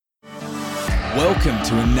Welcome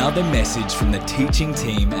to another message from the teaching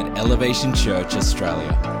team at Elevation Church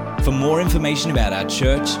Australia. For more information about our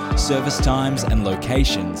church, service times and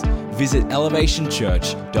locations, visit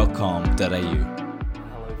elevationchurch.com.au.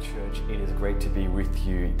 Hello church, it is great to be with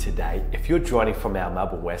you today. If you're joining from our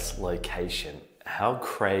Melbourne West location, how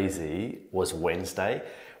crazy was Wednesday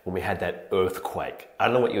when we had that earthquake? I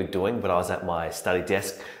don't know what you were doing, but I was at my study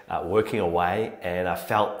desk working away and I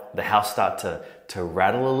felt the house start to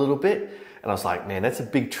rattle a little bit. And I was like, man, that's a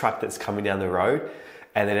big truck that's coming down the road.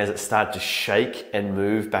 And then as it started to shake and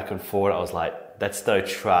move back and forward, I was like, that's no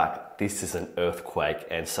truck, this is an earthquake.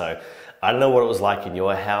 And so I don't know what it was like in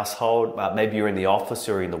your household. Maybe you're in the office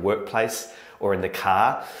or in the workplace or in the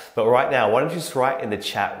car. But right now, why don't you just write in the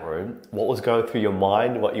chat room what was going through your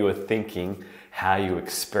mind, what you were thinking, how you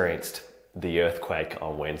experienced the earthquake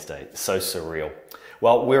on Wednesday. So surreal.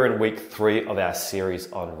 Well, we're in week 3 of our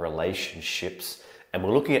series on relationships. And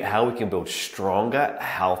we're looking at how we can build stronger,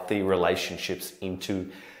 healthy relationships into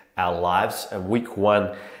our lives. And week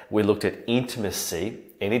 1, we looked at intimacy.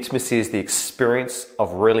 And intimacy is the experience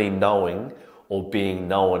of really knowing or being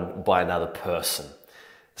known by another person.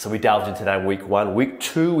 So we delved into that in week 1. Week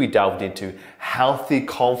 2, we delved into healthy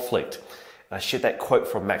conflict. And I shared that quote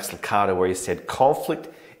from Max Lucado where he said, conflict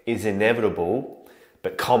is inevitable,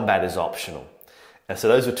 but combat is optional. And so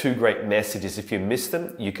those are 2 great messages. If you missed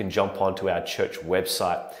them, you can jump onto our church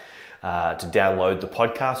website to download the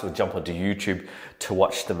podcast or jump onto YouTube to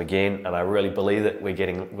watch them again. And I really believe that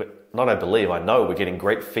I know we're getting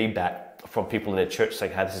great feedback from people in the church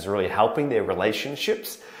saying how this is really helping their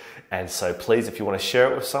relationships. And so please, if you want to share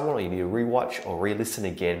it with someone or you need to rewatch or re-listen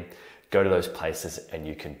again, go to those places and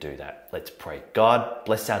you can do that. Let's pray. God,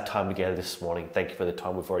 bless our time together this morning. Thank you for the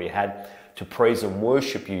time we've already had to praise and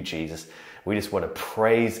worship you, Jesus. We just want to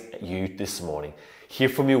praise you this morning. Hear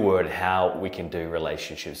from your word how we can do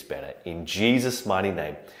relationships better. In Jesus' mighty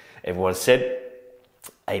name. Everyone said,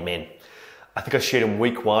 amen. I think I shared in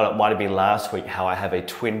week 1, it might have been last week, how I have a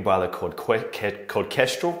twin brother called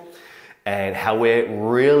Kestrel and how we're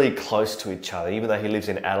really close to each other. Even though he lives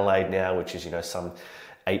in Adelaide now, which is, some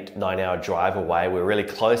 8-9 hour drive away, we're really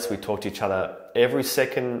close. We talk to each other every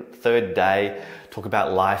second, third day, talk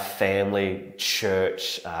about life, family,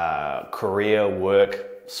 church, career,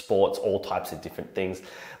 work, sports, all types of different things.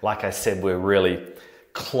 Like I said, we're really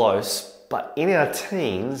close, but in our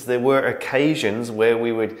teens, there were occasions where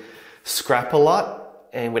we would scrap a lot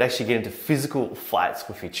and we'd actually get into physical fights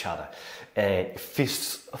with each other. And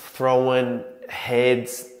fists throwing,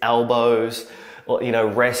 heads, elbows,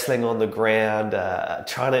 wrestling on the ground,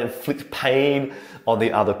 trying to inflict pain on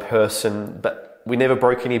the other person. But we never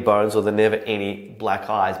broke any bones or there never any black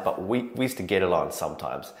eyes, but we used to get it on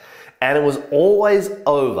sometimes. And it was always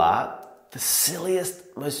over the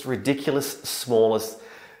silliest, most ridiculous, smallest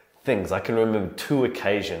things. I can remember 2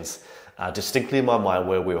 occasions distinctly in my mind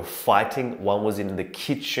where we were fighting. One was in the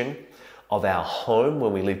kitchen of our home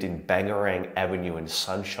when we lived in Bangarang Avenue in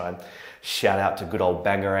Sunshine. Shout out to good old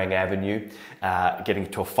Bangarang Avenue, getting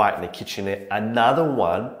into a fight in the kitchen there. Another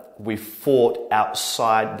one, we fought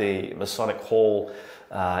outside the Masonic Hall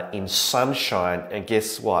in Sunshine. And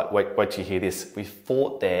guess what? Wait till you hear this. We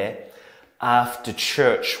fought there after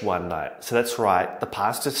church one night. So that's right, the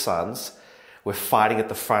pastor's sons were fighting at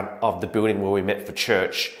the front of the building where we met for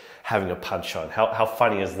church, having a punch on. How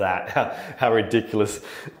funny is that? How ridiculous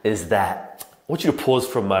is that? I want you to pause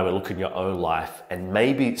for a moment, look in your own life, and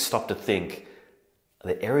maybe stop to think,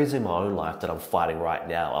 the areas in my own life that I'm fighting right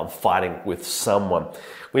now, I'm fighting with someone.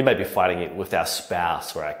 We may be fighting it with our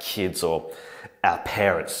spouse or our kids or our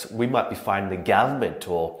parents. We might be fighting the government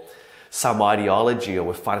or some ideology, or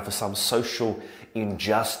we're fighting for some social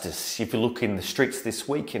injustice. If you look in the streets this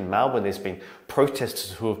week in Melbourne, there's been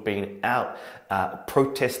protesters who have been out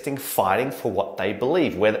protesting, fighting for what they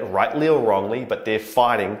believe, whether rightly or wrongly, but they're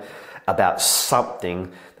fighting about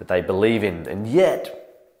something that they believe in. And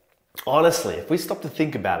yet, honestly, if we stop to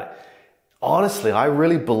think about it, honestly, I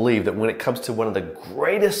really believe that when it comes to one of the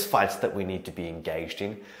greatest fights that we need to be engaged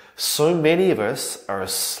in, so many of us are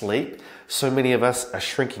asleep, so many of us are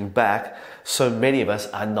shrinking back, so many of us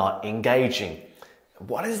are not engaging.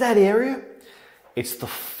 What is that area? It's the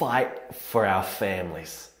fight for our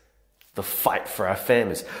families. The fight for our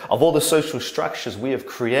families. Of all the social structures we have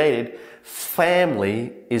created,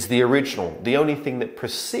 family is the original. The only thing that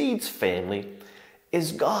precedes family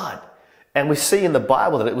is God. And we see in the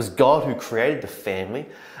Bible that it was God who created the family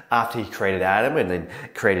after he created Adam and then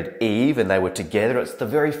created Eve, and they were together. It's the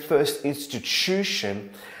very first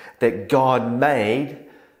institution that God made.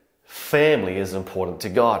 Family is important to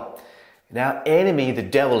God. Now, enemy, the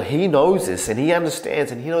devil, he knows this and he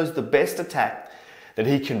understands, and he knows the best attack that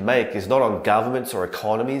he can make is not on governments or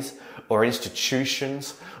economies or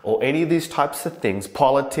institutions or any of these types of things,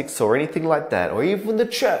 politics or anything like that, or even the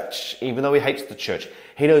church, even though he hates the church.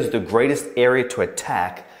 He knows the greatest area to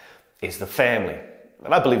attack is the family.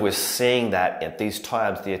 And I believe we're seeing that at these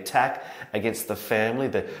times, the attack against the family,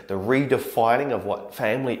 the redefining of what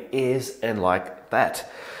family is and like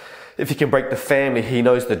that. If he can break the family, he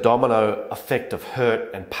knows the domino effect of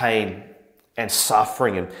hurt and pain and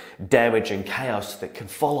suffering and damage and chaos that can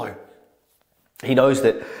follow. He knows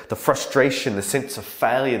that the frustration, the sense of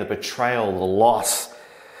failure, the betrayal, the loss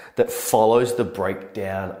that follows the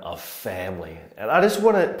breakdown of family. And I just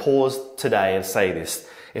want to pause today and say this.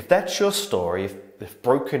 If that's your story, if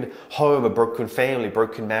broken home, a broken family,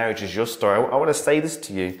 broken marriage is your story, I want to say this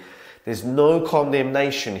to you. There's no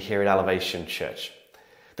condemnation here at Elevation Church.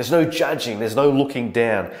 There's no judging. There's no looking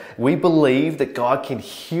down. We believe that God can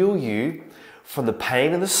heal you from the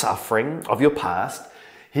pain and the suffering of your past.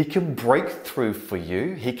 He can break through for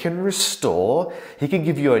you. He can restore. He can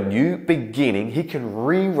give you a new beginning. He can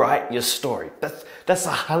rewrite your story. That's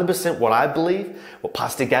 100% what I believe, what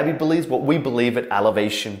Pastor Gabby believes, what we believe at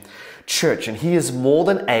Elevation Church. And He is more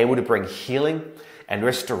than able to bring healing and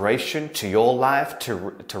restoration to your life,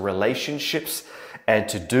 to relationships, and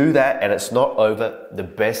to do that, and it's not over. The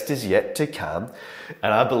best is yet to come.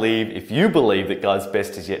 And I believe, if you believe that God's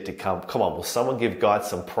best is yet to come, come on, will someone give God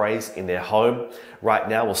some praise in their home right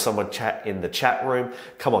now? Will someone chat in the chat room?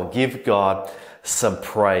 Come on, give God some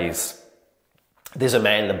praise. There's a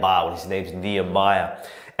man in the Bible, his name's Nehemiah,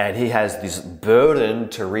 and he has this burden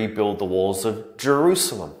to rebuild the walls of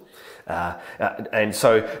Jerusalem. And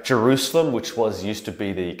so Jerusalem, which used to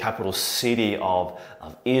be the capital city of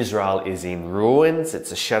Israel, is in ruins.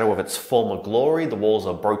 It's a shadow of its former glory. The walls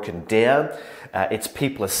are broken down. Its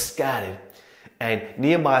people are scattered. And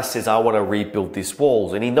Nehemiah says, I want to rebuild these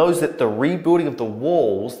walls. And he knows that the rebuilding of the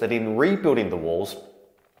walls, that in rebuilding the walls,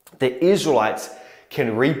 the Israelites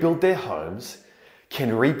can rebuild their homes,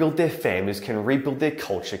 can rebuild their families, can rebuild their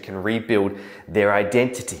culture, can rebuild their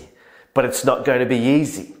identity. But it's not going to be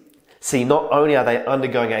easy. See, not only are they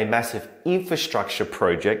undergoing a massive infrastructure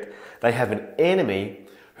project, they have an enemy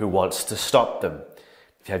who wants to stop them.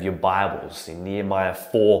 If you have your Bibles, in Nehemiah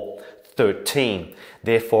 4:13,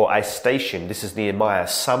 therefore I stationed, this is Nehemiah,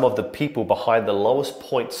 some of the people behind the lowest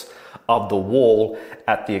points of the wall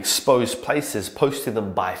at the exposed places, posting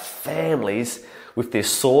them by families with their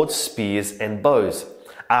swords, spears, and bows.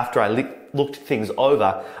 After I looked things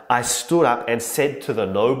over, I stood up and said to the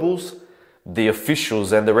nobles, the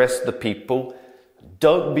officials, and the rest of the people,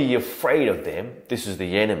 don't be afraid of them. This is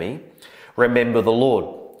the enemy. Remember the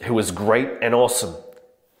Lord, who is great and awesome,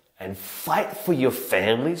 and fight for your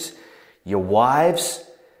families, your wives,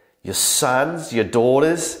 your sons, your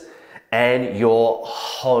daughters, and your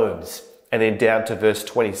homes. And then down to verse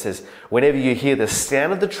 20 says, whenever you hear the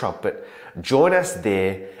sound of the trumpet, join us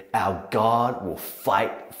there. Our God will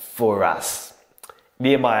fight for us.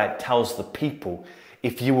 Nehemiah tells the people,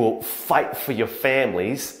 if you will fight for your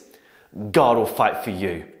families, God will fight for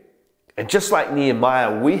you. And just like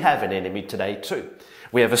Nehemiah, we have an enemy today too.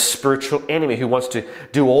 We have a spiritual enemy who wants to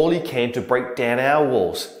do all he can to break down our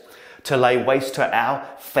walls, to lay waste to our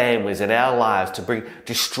families and our lives, to bring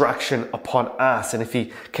destruction upon us. And if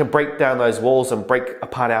he can break down those walls and break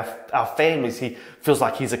apart our families, he feels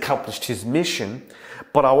like he's accomplished his mission.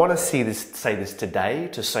 But I want to say this today,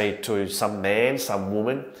 to say to some man, some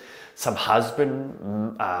woman, some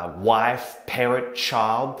husband, wife, parent,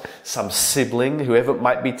 child, some sibling, whoever it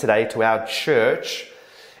might be today, to our church,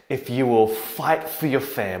 if you will fight for your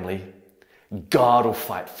family, God will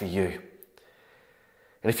fight for you.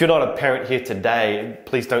 And if you're not a parent here today,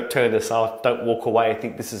 please don't turn this off. Don't walk away. I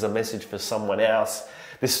think this is a message for someone else.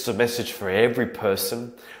 This is a message for every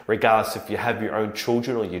person, regardless if you have your own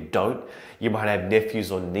children or you don't. You might have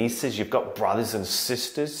nephews or nieces. You've got brothers and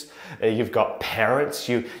sisters. You've got parents.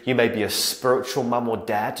 You may be a spiritual mum or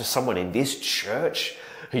dad to someone in this church,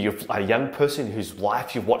 a young person whose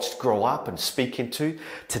life you've watched grow up and speak into.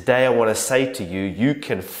 Today I want to say to you, you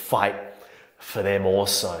can fight for them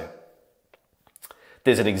also.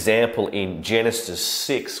 There's an example in Genesis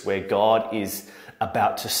 6 where God is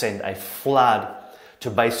about to send a flood to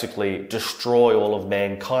basically destroy all of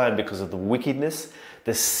mankind because of the wickedness,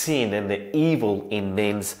 the sin, and the evil in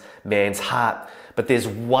man's heart. But there's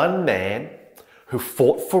one man who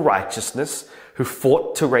fought for righteousness, who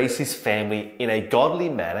fought to raise his family in a godly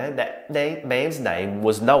manner. That man's name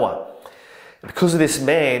was Noah. Because of this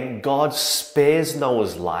man, God spares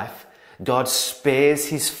Noah's life. God spares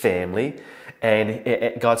his family,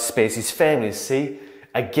 and God spares his family. See,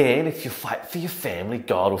 again, if you fight for your family,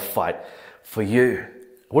 God will fight for you.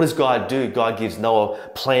 What does God do? God gives Noah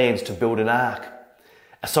plans to build an ark.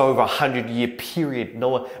 So over 100-year period,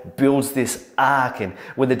 Noah builds this ark, and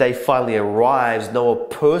when the day finally arrives, Noah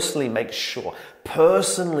personally makes sure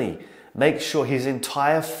his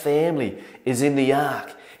entire family is in the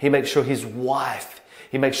ark. He makes sure his wife,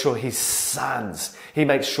 he makes sure his sons, he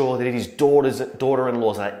makes sure that his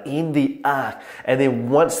daughter-in-laws are in the ark. And then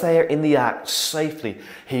once they are in the ark safely,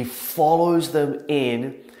 he follows them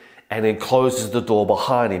in and then closes the door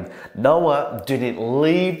behind him. Noah didn't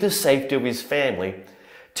leave the safety of his family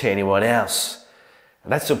to anyone else.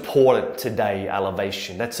 And that's important today,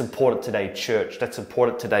 Elevation. That's important today, church. That's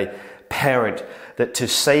important today, parent, that to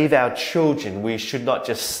save our children, we should not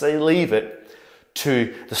just leave it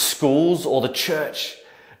to the schools or the church.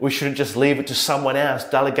 We shouldn't just leave it to someone else,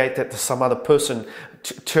 delegate that to some other person.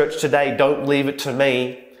 Church today, don't leave it to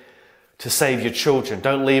me to save your children.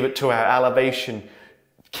 Don't leave it to our Elevation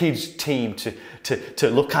kids team to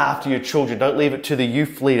look after your children. Don't leave it to the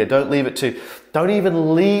youth leader. Don't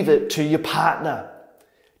even leave it to your partner.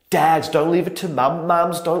 Dads, don't leave it to mum.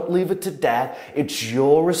 Mums, don't leave it to dad. It's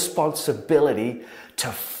your responsibility to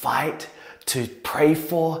fight, to pray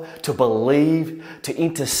for, to believe, to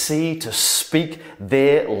intercede, to speak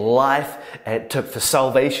their life and for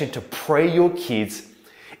salvation, to pray your kids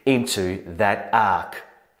into that ark.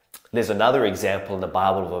 There's another example in the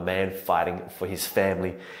Bible of a man fighting for his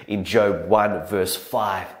family in Job 1 verse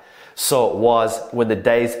 5. So it was when the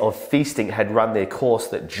days of feasting had run their course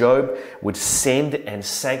that Job would send and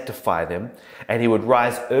sanctify them, and he would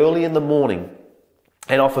rise early in the morning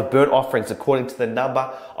and offer burnt offerings according to the number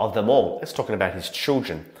of them all. That's talking about his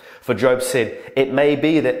children. For Job said, "It may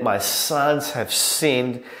be that my sons have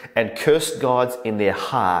sinned and cursed gods in their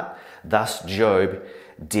heart." Thus Job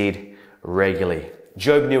did regularly.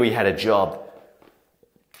 Job knew he had a job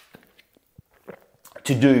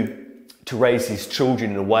to do to raise his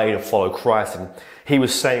children in a way to follow Christ. And he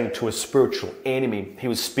was saying to a spiritual enemy, he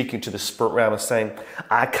was speaking to the spirit realm and saying,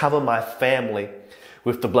 "I cover my family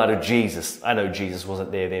with the blood of Jesus." I know Jesus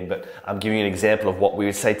wasn't there then, but I'm giving you an example of what we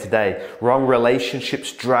would say today. Wrong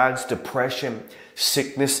relationships, drugs, depression,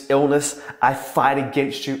 sickness, illness. I fight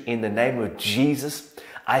against you in the name of Jesus.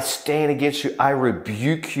 I stand against you. I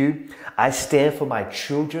rebuke you. I stand for my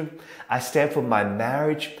children. I stand for my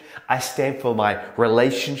marriage. I stand for my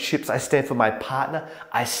relationships. I stand for my partner.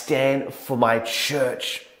 I stand for my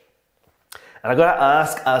church. And I've got to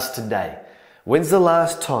ask us today, when's the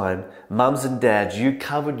last time, mums and dads, you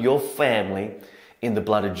covered your family in the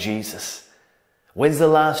blood of Jesus? When's the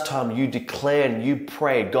last time you declared and you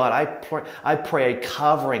prayed, "God, I pray a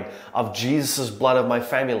covering of Jesus' blood of my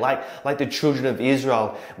family," like the children of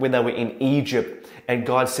Israel when they were in Egypt, and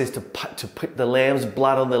God says to put the lamb's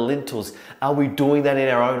blood on the lintels. Are we doing that in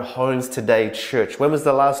our own homes today, church? When was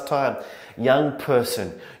the last time, young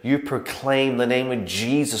person, you proclaim the name of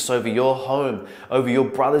Jesus over your home, over your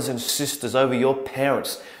brothers and sisters, over your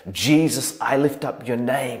parents? Jesus, I lift up your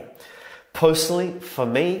name. Personally, for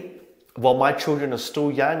me, while my children are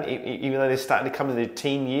still young, even though they're starting to come to their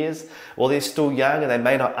teen years, well, they're still young and they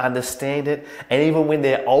may not understand it. And even when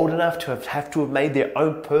they're old enough to have made their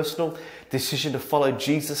own personal decision to follow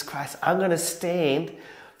Jesus Christ, I'm going to stand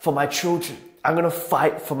for my children. I'm going to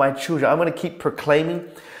fight for my children. I'm going to keep proclaiming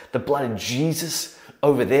the blood of Jesus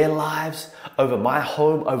over their lives, over my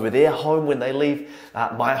home, over their home when they leave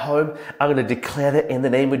my home. I'm going to declare that in the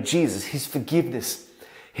name of Jesus, His forgiveness,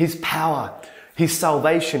 His power, His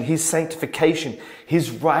salvation, His sanctification, His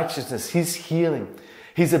righteousness, His healing,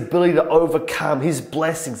 His ability to overcome, His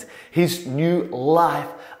blessings, His new life.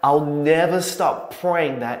 I'll never stop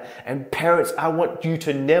praying that. And parents, I want you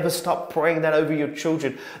to never stop praying that over your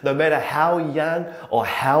children, no matter how young or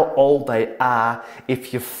how old they are.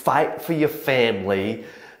 If you fight for your family,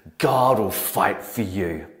 God will fight for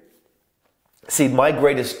you. See, my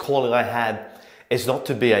greatest calling I had is not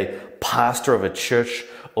to be a pastor of a church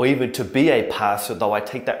or even to be a pastor, though I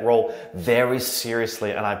take that role very seriously,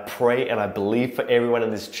 and I pray and I believe for everyone in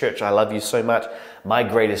this church. I love you so much. My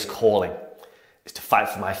greatest calling is to fight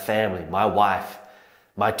for my family, my wife,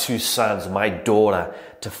 my two sons, my daughter,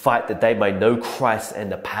 to fight that they may know Christ and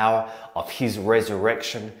the power of His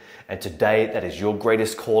resurrection. And today, that is your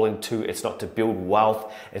greatest calling too. It's not to build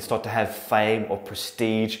wealth. It's not to have fame or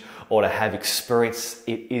prestige or to have experience.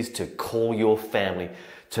 It is to call your family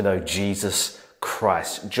to know Jesus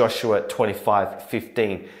Christ. Joshua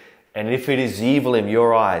 25:15. And if it is evil in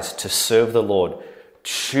your eyes to serve the Lord,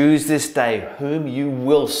 choose this day whom you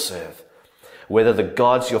will serve, whether the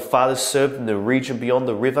gods your fathers served in the region beyond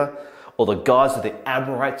the river, or the gods of the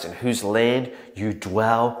Amorites in whose land you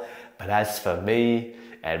dwell. But as for me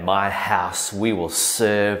and my house, we will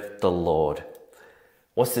serve the Lord.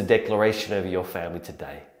 What's the declaration over your family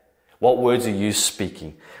today? What words are you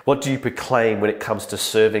speaking? What do you proclaim when it comes to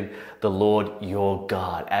serving the Lord your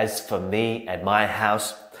God? As for me and my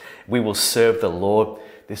house, we will serve the Lord.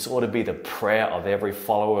 This ought to be the prayer of every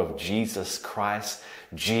follower of Jesus Christ.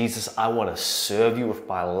 Jesus, I want to serve you with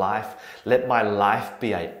my life. Let my life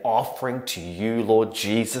be an offering to you, Lord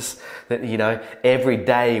Jesus. That, every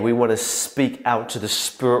day we want to speak out to the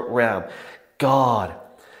spirit realm. God,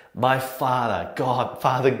 my Father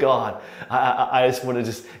God, I just want to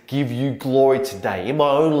just give you glory today. In my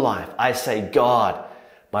own life, I say, God,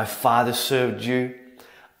 my Father served you.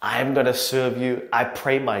 I'm going to serve you. I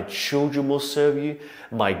pray my children will serve you.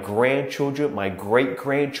 My grandchildren, my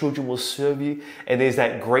great-grandchildren will serve you. And there's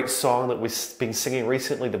that great song that we've been singing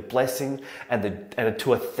recently, the blessing and to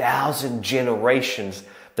 1,000 generations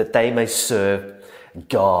that they may serve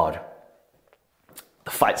God.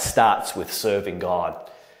 The fight starts with serving God,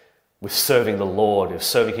 with serving the Lord, with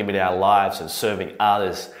serving Him in our lives and serving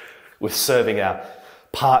others, with serving our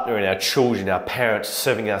partner and our children, our parents,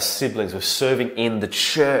 serving our siblings, with serving in the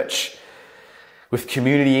church, with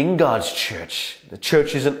community in God's church. The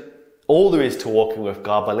church isn't all there is to walking with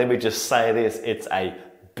God, but let me just say this, it's a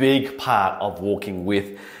big part of walking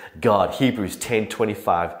with God. Hebrews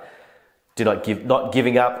 10:25, not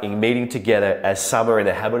giving up in meeting together as some are in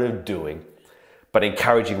the habit of doing, but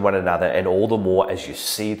encouraging one another, and all the more as you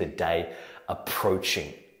see the day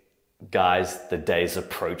approaching. Guys, the day's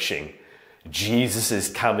approaching. Jesus is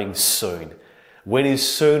coming soon. When is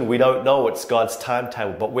soon? We don't know. It's God's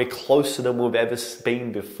timetable, but we're closer than we've ever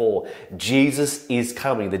been before. Jesus is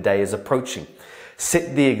coming. The day is approaching.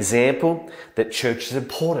 Set the example that church is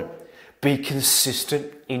important. Be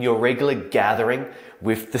consistent in your regular gathering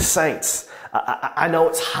with the saints. I know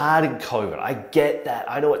it's hard in COVID. I get that.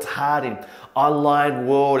 I know it's hard in online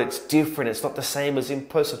world. It's different. It's not the same as in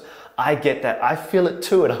person. I get that. I feel it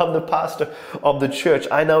too, and I'm the pastor of the church.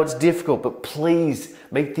 I know it's difficult, but please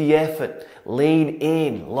make the effort. Lean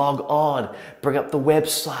in, log on, bring up the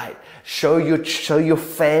website, show your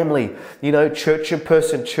family, church in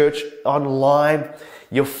person, church online.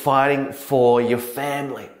 You're fighting for your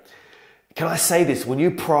family. Can I say this? When you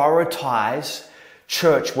prioritize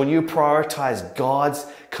church, when you prioritize God's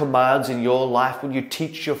commands in your life, when you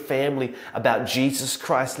teach your family about Jesus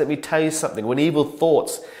Christ, let me tell you something. When evil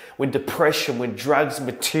thoughts, when depression, when drugs,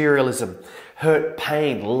 materialism, hurt,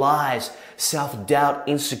 pain, lies, self-doubt,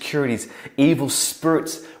 insecurities, evil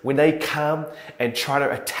spirits, when they come and try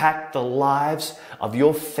to attack the lives of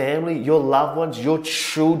your family, your loved ones, your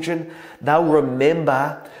children, they'll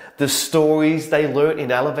remember the stories they learned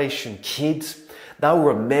in Elevation Kids. They'll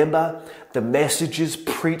remember the messages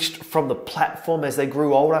preached from the platform as they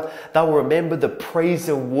grew older. They'll remember the praise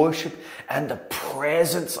and worship and the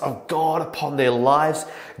presence of God upon their lives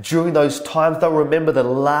during those times. They'll remember the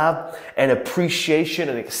love and appreciation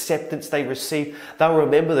and acceptance they received. They'll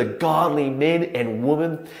remember the godly men and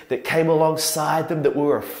women that came alongside them, that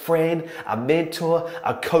were a friend, a mentor,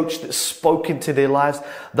 a coach that spoke into their lives.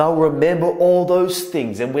 They'll remember all those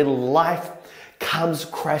things. And when life comes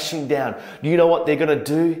crashing down, you know what they're going to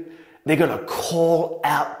do? They're going to call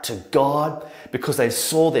out to God because they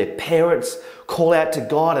saw their parents call out to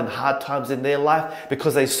God in hard times in their life,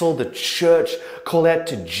 because they saw the church call out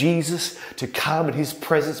to Jesus to come and His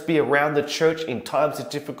presence be around the church in times of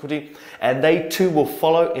difficulty. And they too will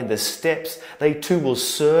follow in the steps. They too will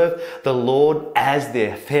serve the Lord as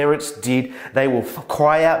their parents did. They will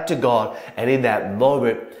cry out to God, and in that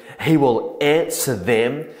moment, He will answer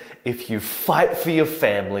them. If you fight for your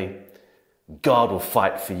family, God will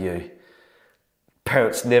fight for you.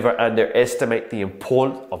 Parents, never underestimate the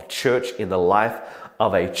importance of church in the life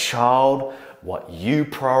of a child. What you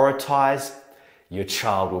prioritize, your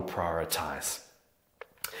child will prioritize.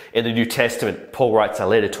 In the New Testament, Paul writes a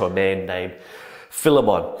letter to a man named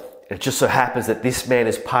Philemon. It just so happens that this man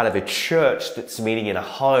is part of a church that's meeting in a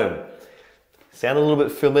home. Sound a little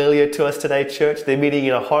bit familiar to us today, church? They're meeting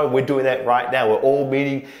in a home. We're doing that right now. We're all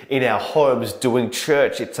meeting in our homes doing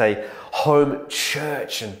church. It's a home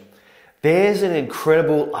church. And there's an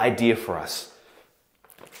incredible idea for us.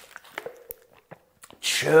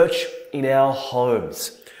 Church in our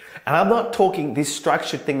homes. And I'm not talking this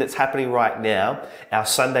structured thing that's happening right now, our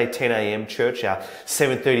Sunday 10 a.m. church, our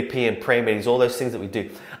 7:30 p.m. prayer meetings, all those things that we do.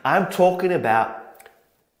 I'm talking about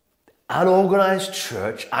unorganized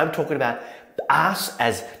church. I'm talking about us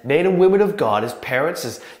as men and women of God, as parents,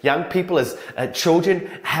 as young people, as children,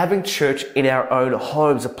 having church in our own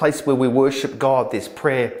homes, a place where we worship God. There's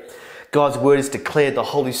prayer. God's word is declared. The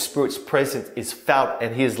Holy Spirit's presence is felt,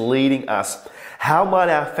 and He is leading us. How might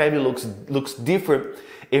our family looks different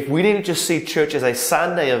if we didn't just see church as a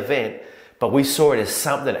Sunday event, but we saw it as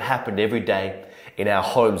something that happened every day in our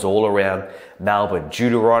homes all around Melbourne.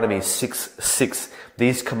 Deuteronomy 6:6.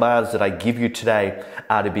 These commands that I give you today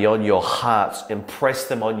are to be on your hearts. Impress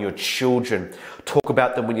them on your children. Talk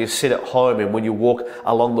about them when you sit at home and when you walk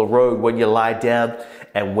along the road, when you lie down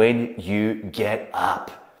and when you get up.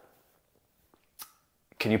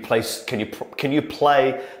 Can you play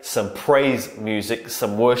some praise music,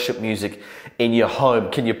 some worship music in your home?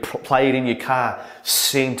 Can you play it in your car?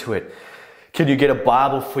 Sing to it. Can you get a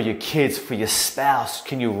Bible for your kids, for your spouse?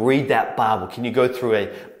 Can you read that Bible? Can you go through a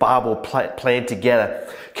Bible plan together?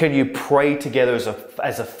 Can you pray together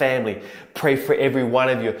as a family? Pray for every one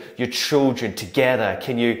of your children together.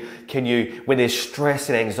 Can you, when there's stress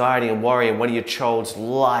and anxiety and worry in one of your child's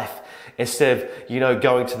life, instead of,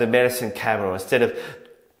 going to the medicine cabinet, or instead of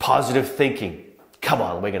positive thinking, come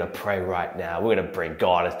on, we're going to pray right now. We're going to bring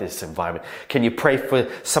God into this environment. Can you pray for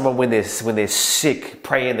someone when they're sick?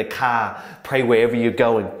 Pray in the car. Pray wherever you're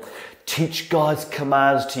going. Teach God's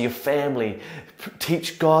commands to your family.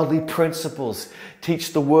 Teach godly principles.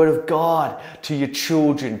 Teach the Word of God to your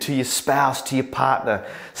children, to your spouse, to your partner.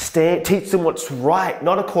 Teach them what's right,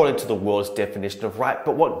 not according to the world's definition of right,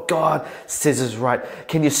 but what God says is right.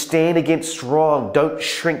 Can you stand against wrong? Don't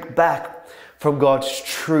shrink back from God's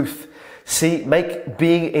truth. See, make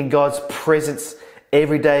being in God's presence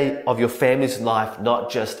every day of your family's life,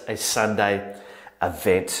 not just a Sunday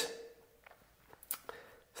event.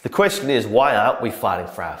 So the question is, why aren't we fighting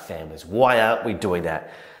for our families? Why aren't we doing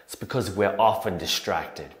that? It's because we're often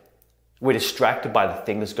distracted. We're distracted by the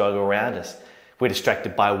things going around us. We're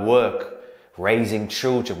distracted by work, raising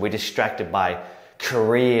children. We're distracted by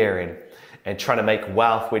career and trying to make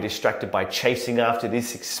wealth. We're distracted by chasing after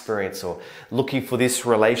this experience or looking for this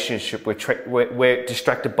relationship. We're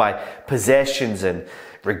distracted by possessions and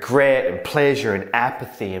regret and pleasure and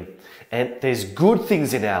apathy. And there's good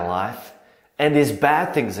things in our life and there's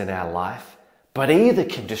bad things in our life, but either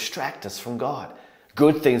can distract us from God.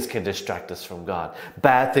 Good things can distract us from God.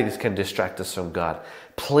 Bad things can distract us from God.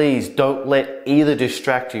 Please don't let either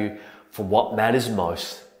distract you from what matters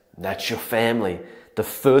most. And that's your family. The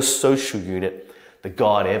first social unit that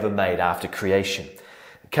God ever made after creation.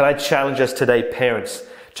 Can I challenge us today, parents,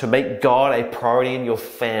 to make God a priority in your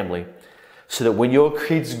family so that when your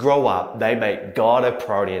kids grow up, they make God a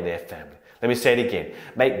priority in their family. Let me say it again.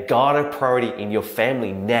 Make God a priority in your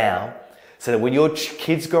family now so that when your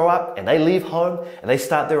kids grow up and they leave home and they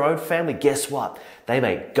start their own family, guess what? They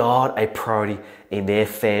make God a priority in their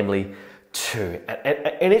family too.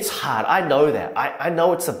 And it's hard. I know that. I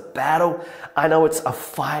know it's a battle. I know it's a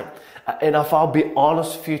fight. And if I'll be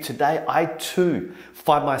honest with you today, I too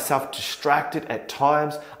find myself distracted at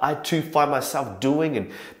times. I too find myself doing and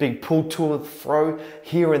being pulled to and fro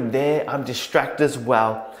here and there. I'm distracted as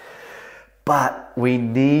well. But we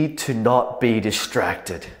need to not be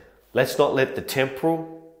distracted. Let's not let the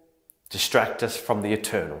temporal distract us from the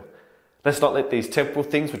eternal. Let's not let these temporal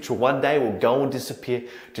things, which one day will go and disappear,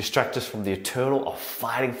 distract us from the eternal of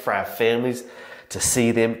fighting for our families to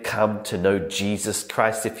see them come to know Jesus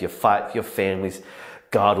Christ. If you fight for your families,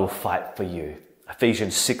 God will fight for you.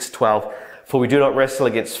 Ephesians 6:12, for we do not wrestle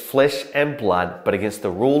against flesh and blood, but against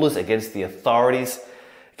the rulers, against the authorities,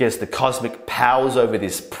 against the cosmic powers over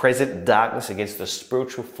this present darkness, against the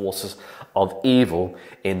spiritual forces of evil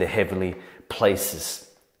in the heavenly places.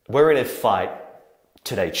 We're in a fight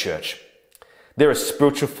today, church. There are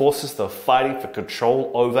spiritual forces that are fighting for control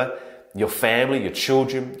over your family, your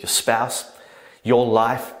children, your spouse, your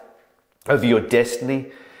life, over your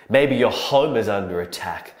destiny. Maybe your home is under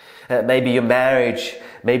attack. Maybe your marriage,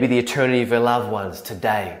 maybe the eternity of your loved ones.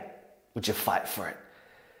 Today, would you fight for it?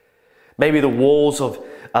 Maybe the walls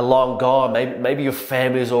are long gone. Maybe your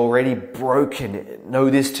family is already broken. Know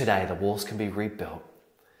this today, the walls can be rebuilt.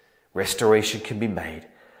 Restoration can be made.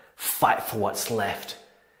 Fight for what's left.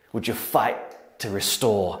 Would you fight to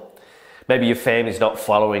restore? Maybe your family's not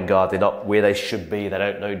following God. They're not where they should be. They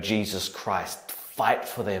don't know Jesus Christ. Fight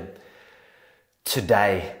for them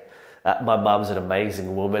today. My mum's an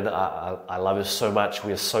amazing woman. I love her so much.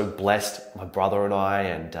 We are so blessed, my brother and I,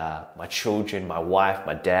 and my children, my wife,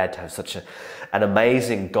 my dad, to have such an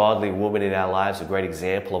amazing, godly woman in our lives, a great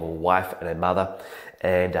example of a wife and a mother.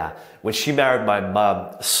 And when she married my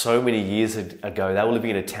mum so many years ago, they were living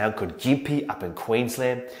in a town called Gympie up in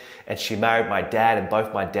Queensland. And she married my dad, and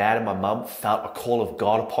both my dad and my mum felt a call of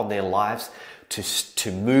God upon their lives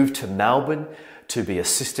to move to Melbourne, to be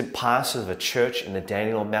assistant pastors of a church in the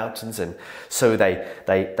Dandenong Mountains. And so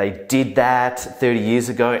they did that 30 years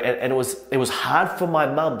ago. And it was hard for my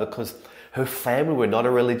mum because Her family were not a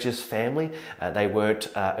religious family. They weren't.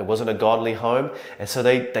 It wasn't a godly home, and so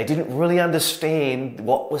they didn't really understand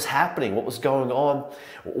what was happening, what was going on,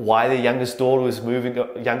 why the youngest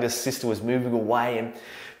sister was moving away,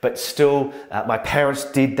 but still, my parents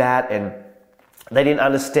did that, and they didn't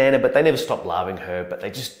understand it, but they never stopped loving her, but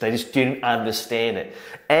they just didn't understand it.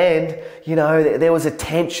 And, there was a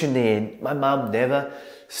tension there. My mum never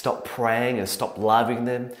stopped praying and stopped loving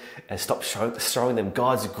them and stopped showing them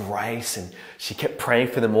God's grace, and she kept praying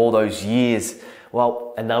for them all those years.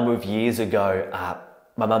 Well, a number of years ago,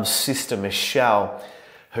 my mum's sister, Michelle,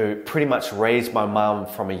 who pretty much raised my mum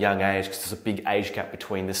from a young age, because there's a big age gap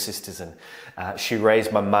between the sisters, and she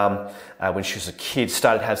raised my mum when she was a kid,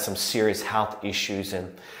 started to have some serious health issues,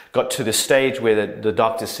 and got to the stage where the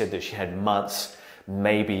doctor said that she had months,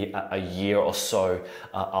 maybe a year or so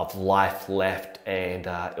of life left. And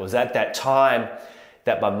it was at that time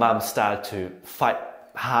that my mum started to fight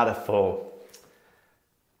harder for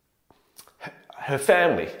her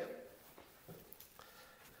family.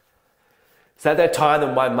 So at that time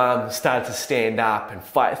that my mum started to stand up and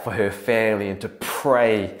fight for her family and to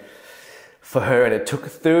pray for her. And it took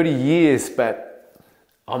 30 years, but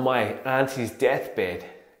on my auntie's deathbed,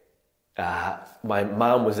 my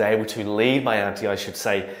mum was able to lead my auntie, I should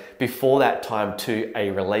say, before that time, to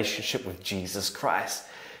a relationship with Jesus Christ.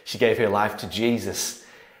 She gave her life to Jesus.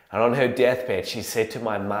 And on her deathbed, she said to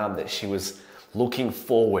my mum that she was looking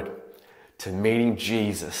forward to meeting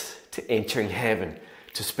Jesus, to entering heaven,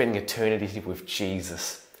 to spending eternity with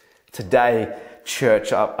Jesus. Today,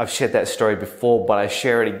 church, I've shared that story before, but I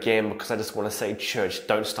share it again because I just want to say, church,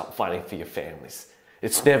 don't stop fighting for your families.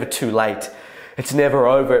 It's never too late. It's never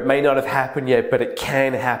over. It may not have happened yet, but it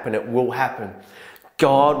can happen. It will happen.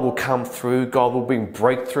 God will come through. God will bring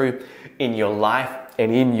breakthrough in your life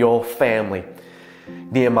and in your family.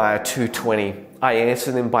 Nehemiah 2:20, I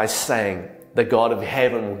answer them by saying, the God of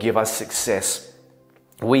heaven will give us success.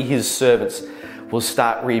 We, his servants, will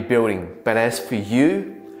start rebuilding. But as for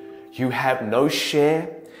you, you have no share.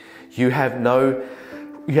 You have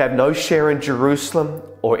no share in Jerusalem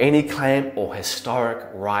or any claim or historic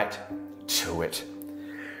right to it.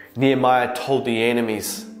 Nehemiah told the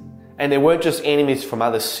enemies, and there weren't just enemies from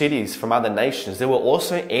other cities, from other nations, there were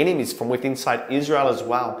also enemies from within inside Israel as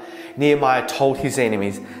well. Nehemiah told his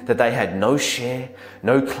enemies that they had no share,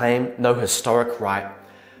 no claim, no historic right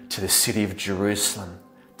to the city of Jerusalem.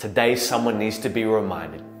 Today, someone needs to be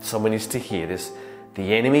reminded, someone needs to hear this.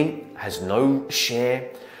 The enemy has no share,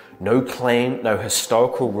 no claim, no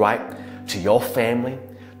historical right to your family,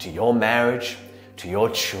 to your marriage, to your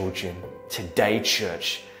children. Today,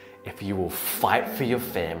 church, if you will fight for your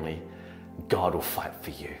family, God will fight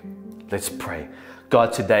for you. Let's pray.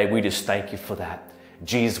 God, today we just thank you for that.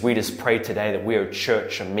 Jesus, we just pray today that we are a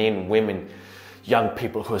church of men, women, young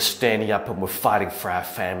people who are standing up and we're fighting for our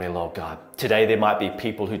family, Lord God. Today there might be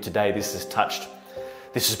people who today this has touched.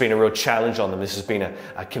 This has been a real challenge on them. This has been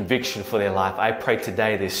a conviction for their life. I pray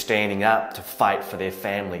today they're standing up to fight for their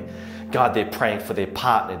family. God, they're praying for their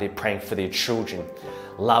partner. They're praying for their children,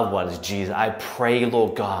 loved ones, Jesus. I pray,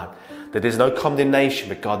 Lord God, that there's no condemnation,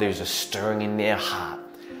 but God, there's a stirring in their heart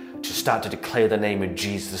to start to declare the name of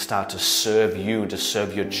Jesus, to start to serve you and to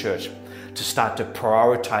serve your church, to start to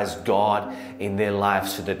prioritize God in their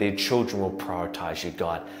lives so that their children will prioritize you,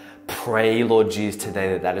 God. Pray, Lord Jesus,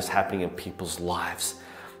 today that is happening in people's lives.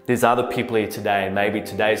 There's other people here today, and maybe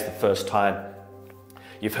today's the first time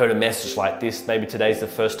you've heard a message like this. Maybe today's the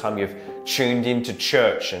first time you've tuned into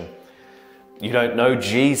church and you don't know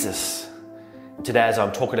Jesus. Today, as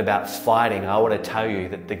I'm talking about fighting, I want to tell you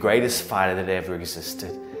that the greatest fighter that ever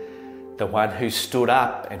existed, the one who stood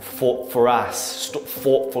up and fought for us,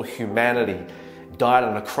 fought for humanity, died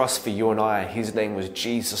on a cross for you and I, his name was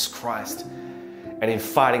Jesus Christ. And in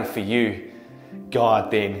fighting for you,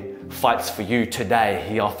 God then fights for you today.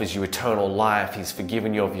 He offers you eternal life. He's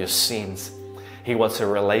forgiven you of your sins. He wants a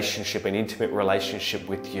relationship, an intimate relationship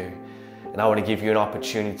with you. And I want to give you an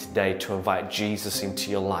opportunity today to invite Jesus into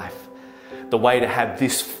your life. The way to have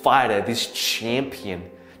this fighter, this champion,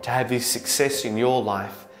 to have this success in your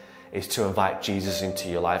life is to invite Jesus into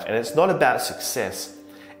your life. And it's not about success.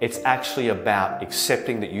 It's actually about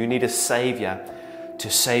accepting that you need a Savior to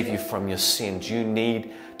save you from your sins. You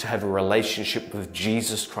need to have a relationship with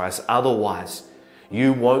Jesus Christ. Otherwise,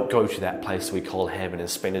 you won't go to that place we call heaven and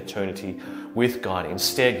spend eternity with God.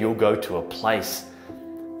 Instead, you'll go to a place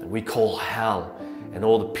that we call hell, and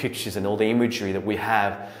all the pictures and all the imagery that we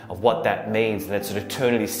have of what that means. And it's an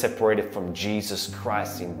eternity separated from Jesus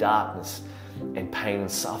Christ in darkness and pain and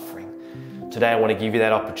suffering. Today, I want to give you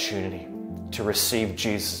that opportunity to receive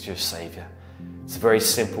Jesus as your Savior. It's a very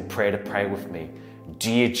simple prayer to pray with me.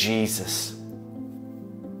 Dear Jesus,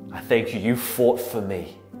 I thank you, you fought for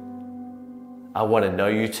me. I want to know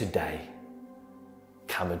you today.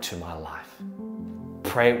 Come into my life.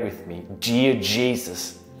 Pray it with me. Dear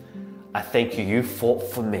Jesus, I thank you, you fought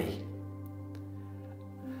for me.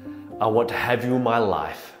 I want to have you in my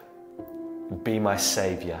life. Be my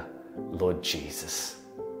Savior, Lord Jesus.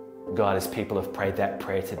 God, as people have prayed that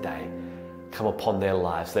prayer today, come upon their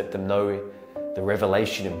lives. Let them know the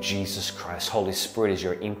revelation of Jesus Christ. Holy Spirit, as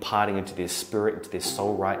you're imparting into their spirit, into their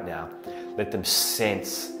soul right now, let them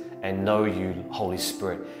sense and know you, Holy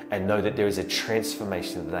Spirit, and know that there is a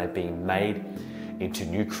transformation, that they're being made into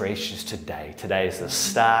new creations today. Today is the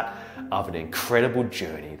start of an incredible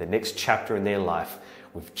journey, the next chapter in their life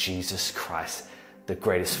with Jesus Christ, the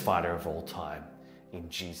greatest fighter of all time. In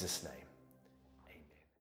Jesus' name.